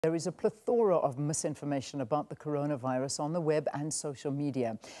There is a plethora of misinformation about the coronavirus on the web and social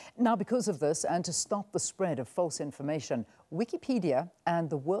media. Now, because of this, and to stop the spread of false information, Wikipedia and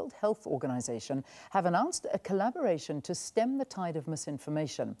the World Health Organization have announced a collaboration to stem the tide of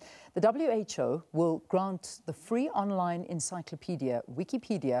misinformation. The WHO will grant the free online encyclopedia,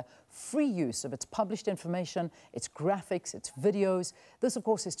 Wikipedia, free use of its published information, its graphics, its videos. This, of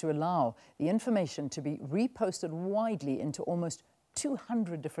course, is to allow the information to be reposted widely into almost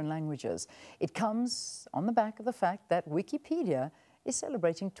 200 different languages. It comes on the back of the fact that Wikipedia is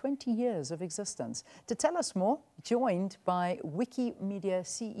celebrating 20 years of existence. To tell us more, joined by Wikimedia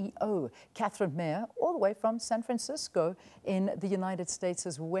CEO Katherine Maher, all the way from San Francisco in the United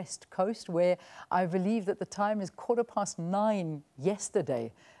States' West Coast, where I believe that the time is 9:15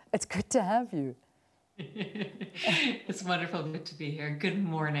 yesterday. It's good to have you. It's wonderful to be here. Good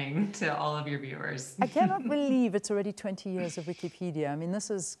morning to all of your viewers. I cannot believe it's already 20 years of Wikipedia. I mean,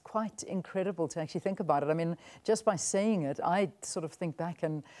 this is quite incredible to actually think about it. I mean, just by saying it, I sort of think back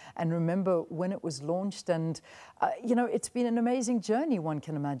and remember when it was launched. And, you know, it's been an amazing journey, one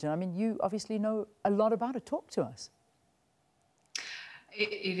can imagine. I mean, you obviously know a lot about it. Talk to us.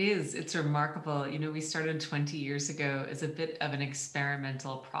 It is. It's remarkable. You know, we started 20 years ago as a bit of an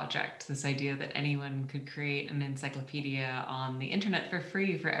experimental project, this idea that anyone could create an encyclopedia on the internet for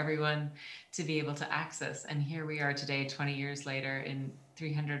free for everyone to be able to access. And here we are today, 20 years later, in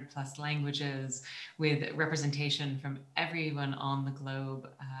 300 plus languages with representation from everyone on the globe.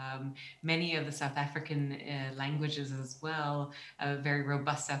 Many of the South African languages as well, a very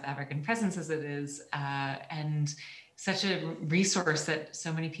robust South African presence as it is, and such a resource that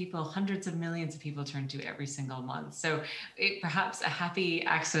so many people, hundreds of millions of people turn to every single month. So perhaps a happy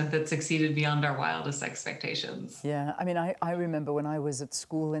accident that succeeded beyond our wildest expectations. Yeah, I mean, I remember when I was at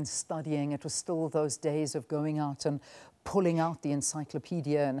school and studying, it was still those days of going out and pulling out the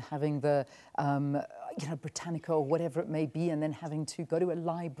encyclopedia and having the, you know, Britannica or whatever it may be, and then having to go to a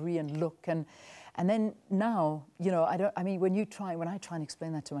library and look. And then now, you know, I mean, when I try and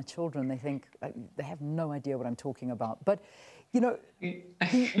explain that to my children, they think, they have no idea what I'm talking about. But, you know,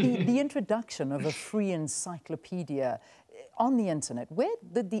 the introduction of a free encyclopedia on the internet, where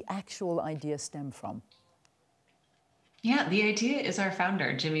did the actual idea stem from? Yeah, the idea is our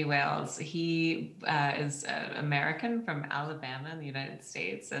founder, Jimmy Wales. He is American from Alabama in the United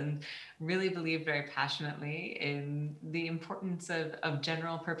States and really believed very passionately in the importance of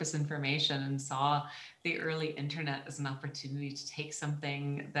general purpose information and saw the early internet as an opportunity to take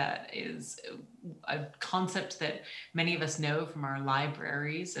something that is a concept that many of us know from our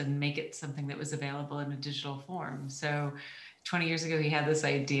libraries and make it something that was available in a digital form. So 20 years ago, he had this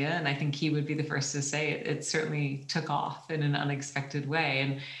idea, and I think he would be the first to say it certainly took off in an unexpected way.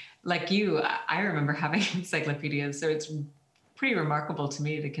 And like you, I remember having encyclopedias, so it's pretty remarkable to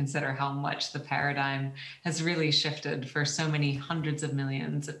me to consider how much the paradigm has really shifted for so many hundreds of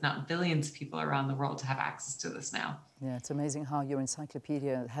millions, if not billions of people around the world to have access to this now. Yeah, it's amazing how your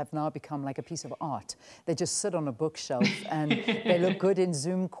encyclopedia have now become like a piece of art. They just sit on a bookshelf and they look good in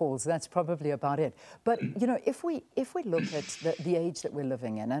Zoom calls. That's probably about it. But, you know, if we look at the age that we're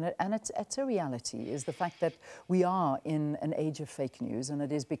living in, and it's a reality, is the fact that we are in an age of fake news, and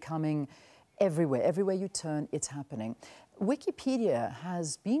it is becoming everywhere. Everywhere you turn, it's happening. Wikipedia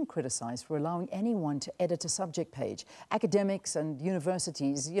has been criticized for allowing anyone to edit a subject page. Academics and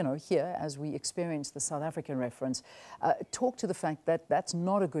universities, you know, here, as we experience the South African reference, talk to the fact that that's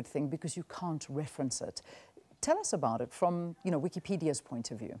not a good thing because you can't reference it. Tell us about it from, you know, Wikipedia's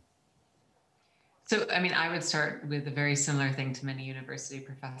point of view. So, I mean, I would start with a very similar thing to many university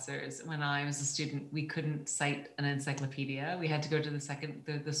professors. When I was a student, we couldn't cite an encyclopedia. We had to go to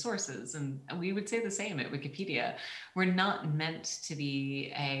the sources, and we would say the same at Wikipedia. We're not meant to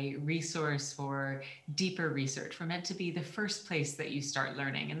be a resource for deeper research. We're meant to be the first place that you start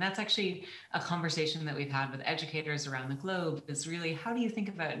learning. And that's actually a conversation that we've had with educators around the globe, is really, how do you think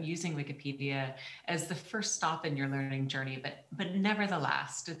about using Wikipedia as the first stop in your learning journey, but never the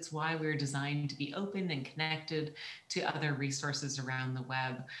last? It's why we're designed to be open and connected to other resources around the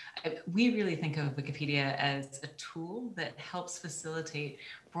web. We really think of Wikipedia as a tool that helps facilitate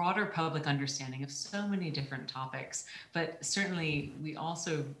broader public understanding of so many different topics, but certainly we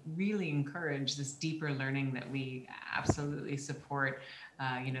also really encourage this deeper learning that we absolutely support.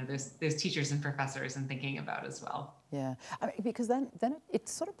 You know, there's teachers and professors in thinking about as well. Yeah, I mean, because then it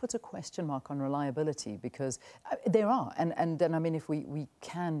sort of puts a question mark on reliability, because there are, and then I mean, if we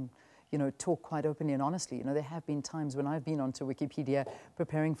can, talk quite openly and honestly. There have been times when I've been onto Wikipedia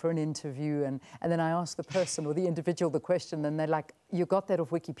preparing for an interview, and then I ask the person or the individual the question, and they're like, "You got that off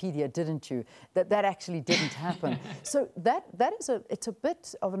Wikipedia, didn't you?" That actually didn't happen. So it's a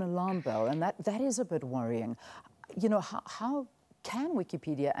bit of an alarm bell, and that is a bit worrying. How can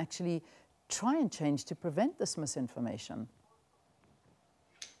Wikipedia actually try and change to prevent this misinformation?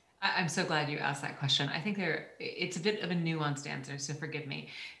 I'm so glad you asked that question. I think it's a bit of a nuanced answer, so forgive me.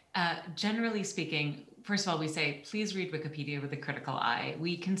 Generally speaking, first of all, we say, please read Wikipedia with a critical eye.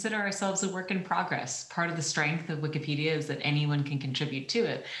 We consider ourselves a work in progress. Part of the strength of Wikipedia is that anyone can contribute to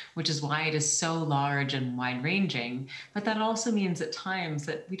it, which is why it is so large and wide-ranging. But that also means at times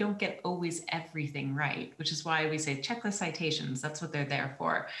that we don't get always everything right, which is why we say check the citations. That's what they're there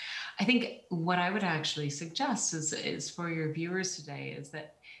for. I think what I would actually suggest is for your viewers today is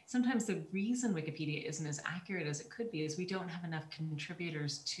that sometimes the reason Wikipedia isn't as accurate as it could be is we don't have enough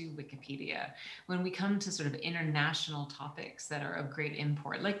contributors to Wikipedia. When we come to sort of international topics that are of great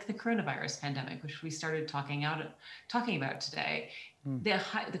import, like the coronavirus pandemic, which we started talking about today,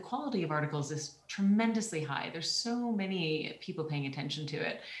 the quality of articles is tremendously high. There's so many people paying attention to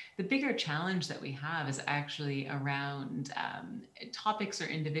it. The bigger challenge that we have is actually around topics or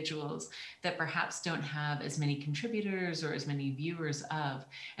individuals that perhaps don't have as many contributors or as many viewers of.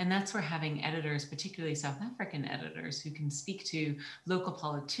 And that's where having editors, particularly South African editors, who can speak to local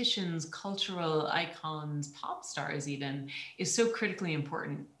politicians, cultural icons, pop stars even, is so critically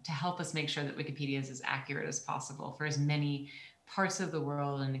important to help us make sure that Wikipedia is as accurate as possible for as many parts of the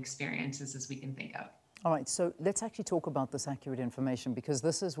world and experiences as we can think of. All right, so let's actually talk about this accurate information, because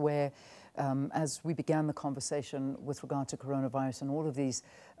this is where, as we began the conversation with regard to coronavirus and all of these,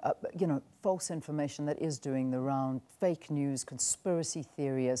 false information that is doing the round, fake news, conspiracy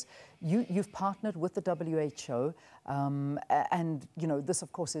theories, you've partnered with the WHO, and this,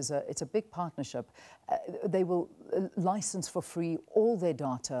 of course, it's a big partnership. They will license for free all their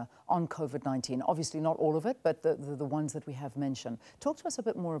data on COVID-19. Obviously, not all of it, but the ones that we have mentioned. Talk to us a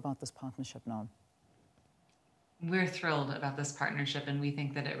bit more about this partnership now. We're thrilled about this partnership, and we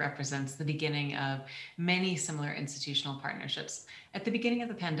think that it represents the beginning of many similar institutional partnerships. At the beginning of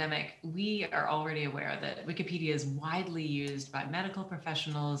the pandemic, we are already aware that Wikipedia is widely used by medical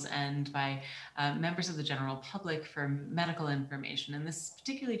professionals and by members of the general public for medical information. And this is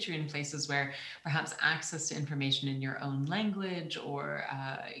particularly true in places where perhaps access to information in your own language or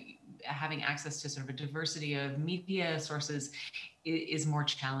having access to sort of a diversity of media sources is more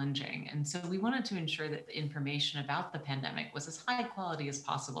challenging. And so we wanted to ensure that the information about the pandemic was as high quality as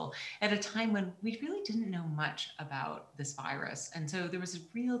possible at a time when we really didn't know much about this virus. And so there was a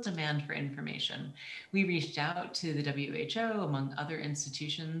real demand for information. We reached out to the WHO, among other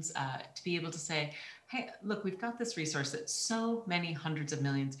institutions, to be able to say, hey, look, we've got this resource that so many hundreds of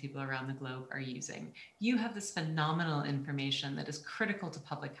millions of people around the globe are using. You have this phenomenal information that is critical to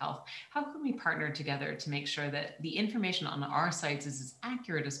public health. How can we partner together to make sure that the information on our sites is as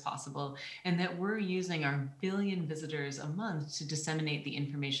accurate as possible, and that we're using our 1 billion visitors a month to disseminate the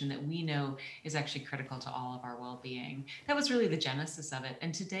information that we know is actually critical to all of our well-being? That was really the genesis of it.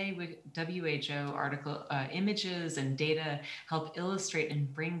 And today, with WHO article images and data help illustrate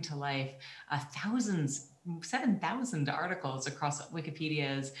and bring to life thousands, 7,000 articles across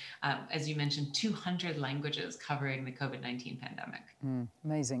Wikipedia's, as you mentioned, 200 languages covering the COVID-19 pandemic.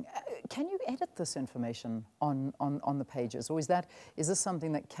 Amazing. Can you edit this information on the pages, or is this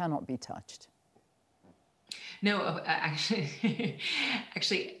something that cannot be touched? No, actually,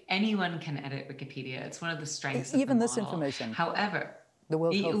 anyone can edit Wikipedia. It's one of the strengths even of the this model. information. However, the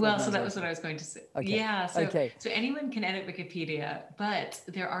World Health well, so that was what I was going to say. Okay. Yeah, so, okay. So anyone can edit Wikipedia, but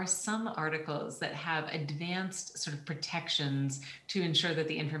there are some articles that have advanced sort of protections to ensure that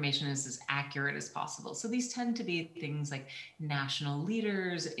the information is as accurate as possible. So these tend to be things like national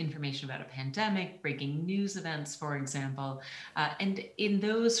leaders, information about a pandemic, breaking news events, for example. And in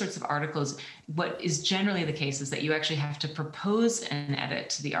those sorts of articles, what is generally the case is that you actually have to propose an edit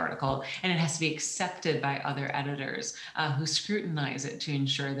to the article, and it has to be accepted by other editors who scrutinize it to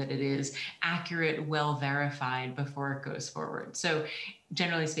ensure that it is accurate, well verified before it goes forward. So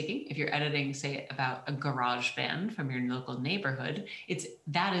generally speaking, if you're editing, say, about a garage band from your local neighborhood,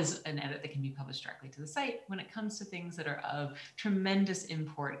 that is an edit that can be published directly to the site. When it comes to things that are of tremendous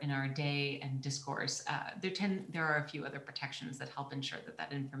import in our day and discourse, there are a few other protections that help ensure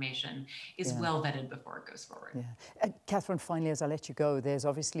that information is well vetted before it goes forward. Yeah. Katherine, finally, as I let you go, there's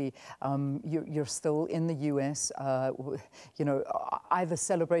obviously, you're still in the US, either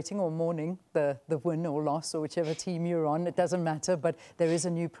celebrating or mourning the win or loss, or whichever team you're on, it doesn't matter, but there is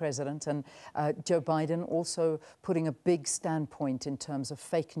a new president, and Joe Biden also putting a big standpoint in terms of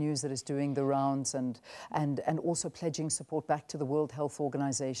fake news that is doing the rounds, and also pledging support back to the World Health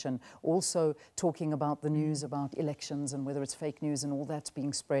Organization, also talking about the news about elections and whether it's fake news and all that's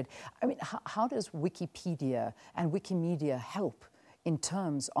being spread. I mean, how does Wikipedia and Wikimedia help in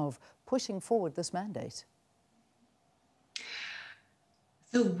terms of pushing forward this mandate?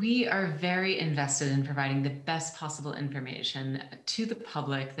 So we are very invested in providing the best possible information to the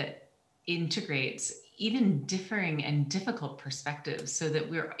public that integrates even differing and difficult perspectives so that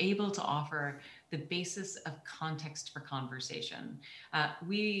we're able to offer the basis of context for conversation.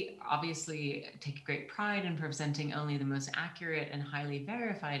 We obviously take great pride in presenting only the most accurate and highly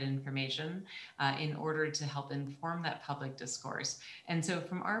verified information in order to help inform that public discourse. And so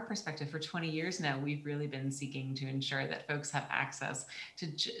from our perspective, for 20 years now, we've really been seeking to ensure that folks have access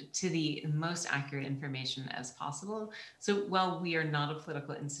to the most accurate information as possible. So while we are not a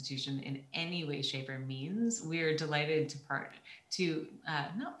political institution in any way, shape, or means, we are delighted to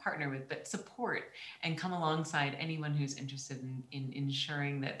not partner with, but support and come alongside anyone who's interested in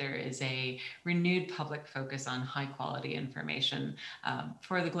ensuring that there is a renewed public focus on high quality information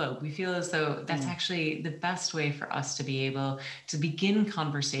for the globe. We feel as though that's actually the best way for us to be able to begin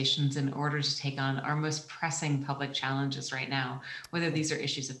conversations in order to take on our most pressing public challenges right now, whether these are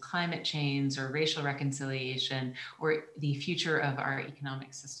issues of climate change or racial reconciliation or the future of our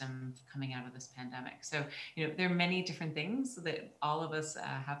economic system coming out of this pandemic. So, there are many different things that all of us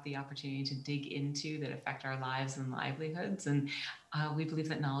have the opportunity to dig into that affect our lives and livelihoods. And we believe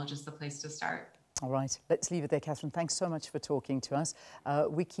that knowledge is the place to start. All right, let's leave it there, Katherine. Thanks so much for talking to us.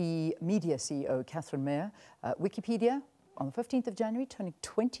 Wikimedia CEO Katherine Maher, Wikipedia on the 15th of January, turning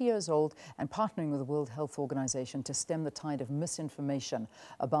 20 years old and partnering with the World Health Organization to stem the tide of misinformation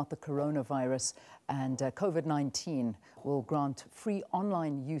about the coronavirus, and COVID-19 will grant free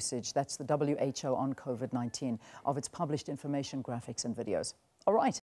online usage, that's the WHO on COVID-19, of its published information, graphics and videos. All right.